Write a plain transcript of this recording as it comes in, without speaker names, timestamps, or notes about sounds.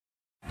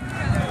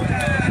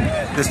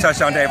This is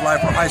Touchdown Dave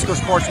live for High School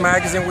Sports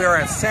Magazine. We are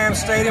at Sam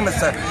Stadium. It's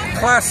the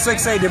Class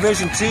 6A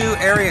Division II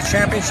Area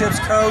Championships,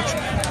 Coach.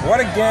 What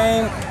a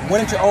game.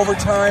 Went into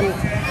overtime.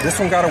 This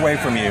one got away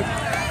from you.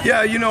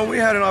 Yeah, you know, we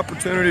had an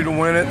opportunity to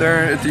win it there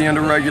at the end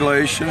of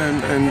regulation,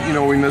 and you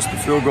know, we missed the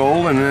field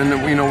goal, and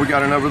then, you know, we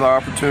got another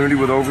opportunity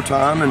with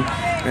overtime,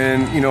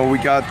 and you know, we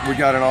got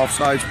an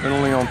offsides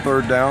penalty on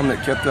third down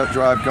that kept that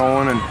drive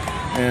going, and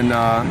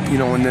you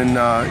know, and then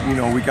you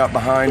know, we got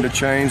behind the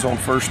chains on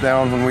first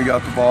down when we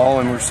got the ball,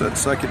 and we're set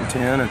 2nd and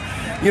 10,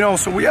 and you know,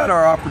 so we had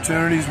our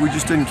opportunities, we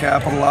just didn't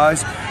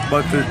capitalize.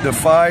 But the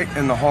fight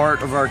and the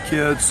heart of our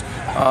kids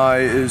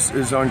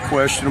is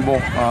unquestionable.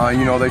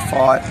 You know, they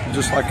fought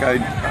just like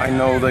I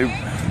know they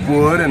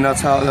would, and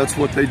that's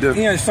what they do.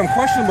 You know, some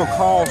questionable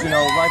calls, you know,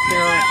 right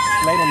there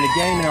late in the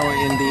game, you know,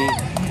 in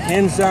the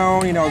end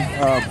zone, you know,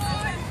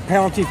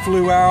 penalty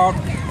flew out,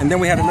 and then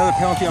we had another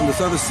penalty on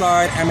this other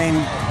side. I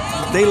mean,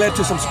 they led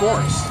to some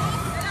scores.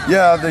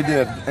 Yeah, they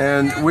did,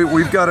 and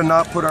we've got to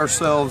not put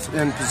ourselves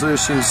in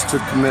positions to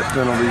commit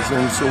penalties,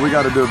 and so we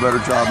got to do a better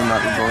job in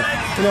that regard.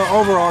 You know,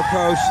 overall,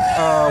 Coach,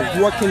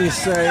 what can you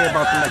say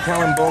about the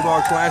Mcallen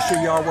Bulldogs? Last year,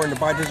 y'all were in the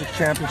bi-district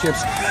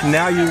championships.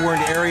 Now you were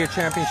in the area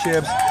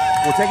championships.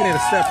 We're taking it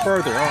a step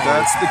further, aren't we?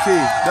 That's the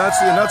key.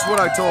 That's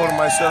what I told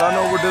them. I said, I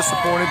know we're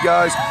disappointed,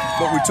 guys,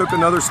 but we took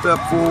another step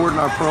forward in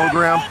our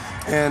program.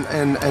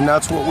 And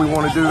that's what we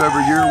want to do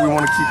every year. We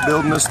want to keep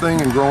building this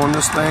thing and growing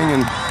this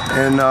thing,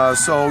 and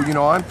so, you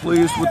know, I'm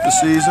pleased with the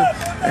season,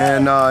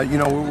 and you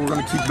know, we're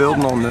going to keep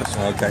building on this.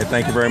 Okay,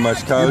 thank you very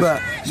much,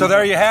 Coach. So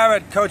there you have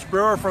it, Coach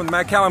Brewer from the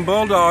Mcallen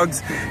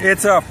Bulldogs.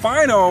 It's a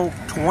final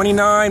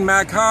 29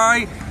 Mac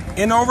High.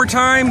 In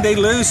overtime, they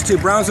lose to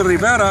Brownsville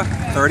Rivera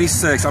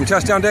 36. I'm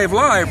Touchdown Dave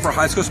live for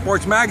High School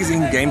Sports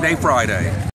Magazine Game Day Friday.